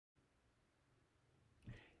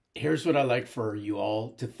Here's what I like for you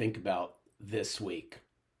all to think about this week.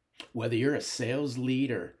 Whether you're a sales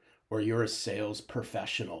leader or you're a sales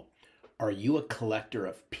professional, are you a collector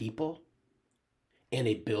of people and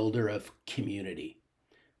a builder of community?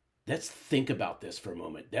 Let's think about this for a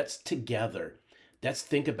moment. That's together. Let's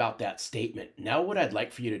think about that statement. Now, what I'd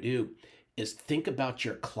like for you to do is think about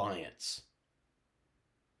your clients.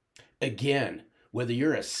 Again, whether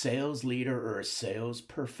you're a sales leader or a sales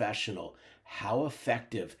professional, how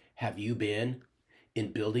effective have you been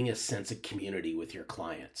in building a sense of community with your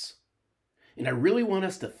clients? And I really want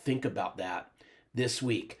us to think about that this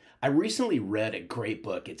week. I recently read a great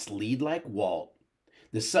book. It's Lead Like Walt.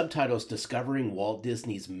 The subtitle is Discovering Walt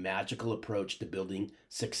Disney's Magical Approach to Building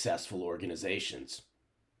Successful Organizations.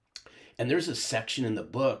 And there's a section in the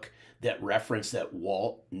book that referenced that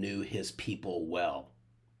Walt knew his people well.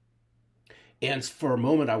 And for a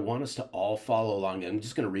moment, I want us to all follow along. I'm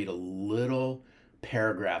just going to read a little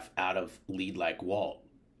paragraph out of Lead Like Walt.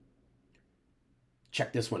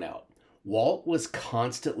 Check this one out. Walt was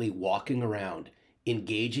constantly walking around,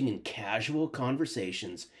 engaging in casual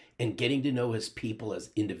conversations and getting to know his people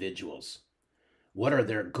as individuals. What are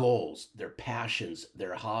their goals, their passions,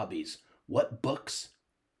 their hobbies? What books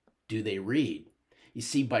do they read? You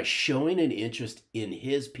see, by showing an interest in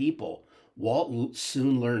his people, Walt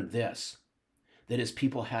soon learned this, that his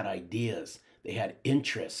people had ideas, they had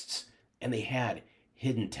interests, and they had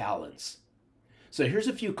hidden talents. So here's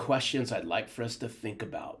a few questions I'd like for us to think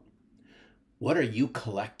about. What are you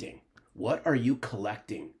collecting? What are you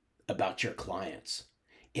collecting about your clients?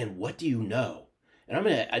 And what do you know? And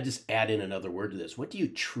I just add in another word to this. What do you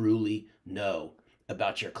truly know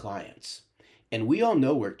about your clients? And we all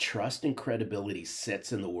know where trust and credibility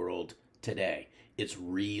sits in the world today. It's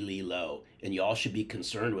really low, and you all should be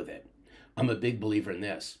concerned with it. I'm a big believer in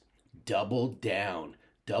this. Double down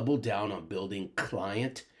on building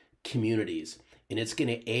client communities, and it's going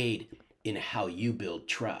to aid in how you build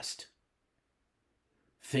trust.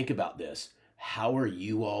 Think about this. How are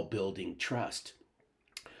you all building trust?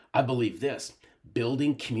 I believe this,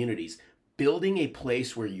 building communities, building a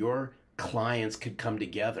place where your clients could come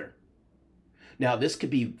together. Now, this could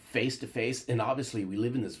be face to face, and obviously, we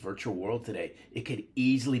live in this virtual world today. It could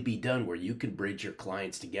easily be done where you can bridge your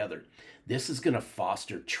clients together. This is going to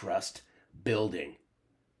foster trust building.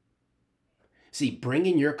 See,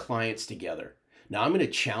 bringing your clients together. Now, I'm going to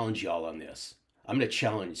challenge y'all on this. I'm going to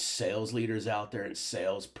challenge sales leaders out there and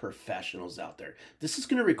sales professionals out there. This is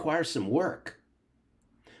going to require some work,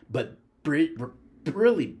 but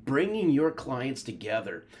really bringing your clients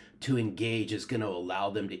together to engage is going to allow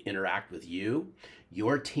them to interact with you,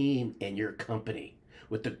 your team, and your company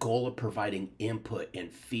with the goal of providing input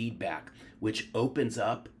and feedback, which opens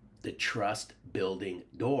up the trust building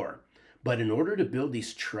door. But in order to build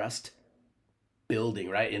these trust building,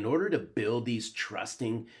 right? In order to build these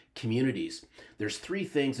trusting communities, there's three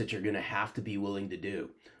things that you're going to have to be willing to do.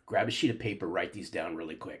 Grab a sheet of paper, write these down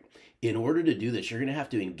really quick. In order to do this, you're going to have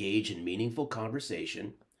to engage in meaningful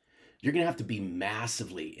conversation. You're going to have to be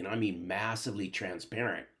massively, and I mean massively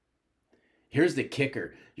transparent. Here's the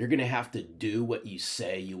kicker. You're going to have to do what you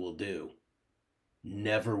say you will do.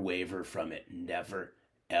 Never waver from it. Never,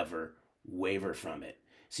 ever waver from it.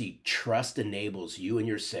 See, trust enables you and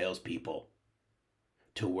your salespeople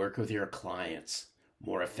to work with your clients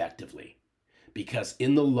more effectively. Because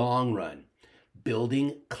in the long run,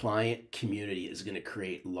 building client community is going to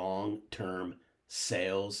create long-term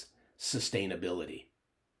sales sustainability.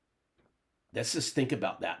 Let's just think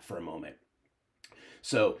about that for a moment.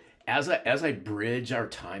 So as I bridge our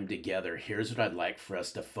time together, here's what I'd like for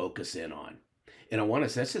us to focus in on. And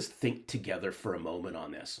let's just think together for a moment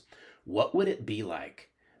on this. What would it be like?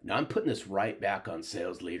 Now I'm putting this right back on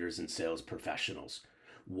sales leaders and sales professionals.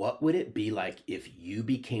 What would it be like if you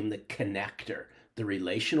became the connector, the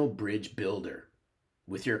relational bridge builder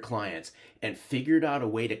with your clients and figured out a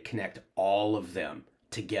way to connect all of them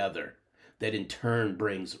together that in turn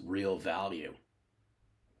brings real value?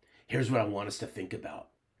 Here's what I want us to think about.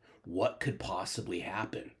 What could possibly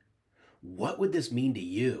happen? What would this mean to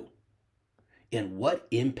you? And what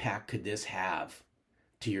impact could this have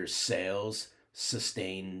to your sales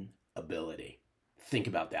sustainability? Think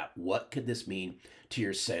about that. What could this mean to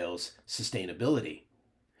your sales sustainability?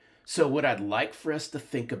 So what I'd like for us to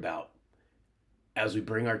think about as we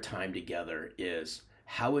bring our time together is,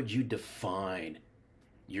 how would you define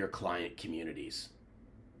your client communities?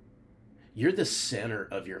 You're the center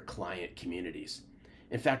of your client communities.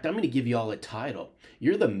 In fact, I'm going to give you all a title.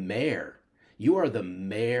 You're the mayor. You are the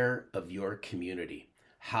mayor of your community.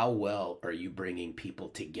 How well are you bringing people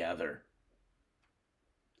together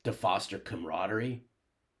to foster camaraderie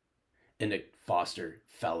and to foster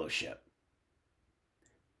fellowship.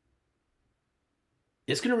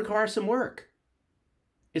 It's going to require some work.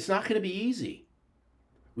 It's not going to be easy.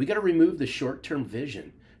 We got to remove the short-term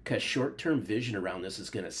vision, because short-term vision around this is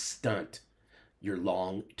going to stunt your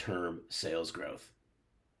long-term sales growth.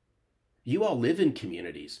 You all live in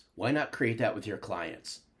communities. Why not create that with your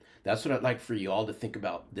clients? That's what I'd like for you all to think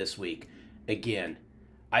about this week. Again,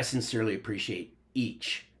 I sincerely appreciate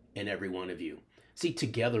each and every one of you. See,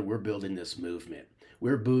 together we're building this movement.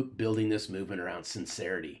 We're building this movement around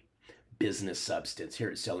sincerity, business substance. Here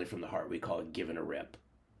at Selling from the Heart, we call it giving a rip.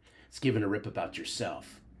 It's giving a rip about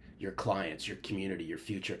yourself, your clients, your community, your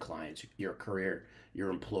future clients, your career, your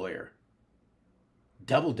employer.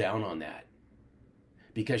 Double down on that,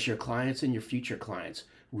 because your clients and your future clients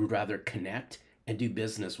would rather connect and do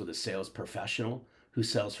business with a sales professional who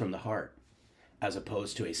sells from the heart, as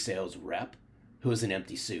opposed to a sales rep who is an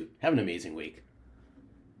empty suit. Have an amazing week.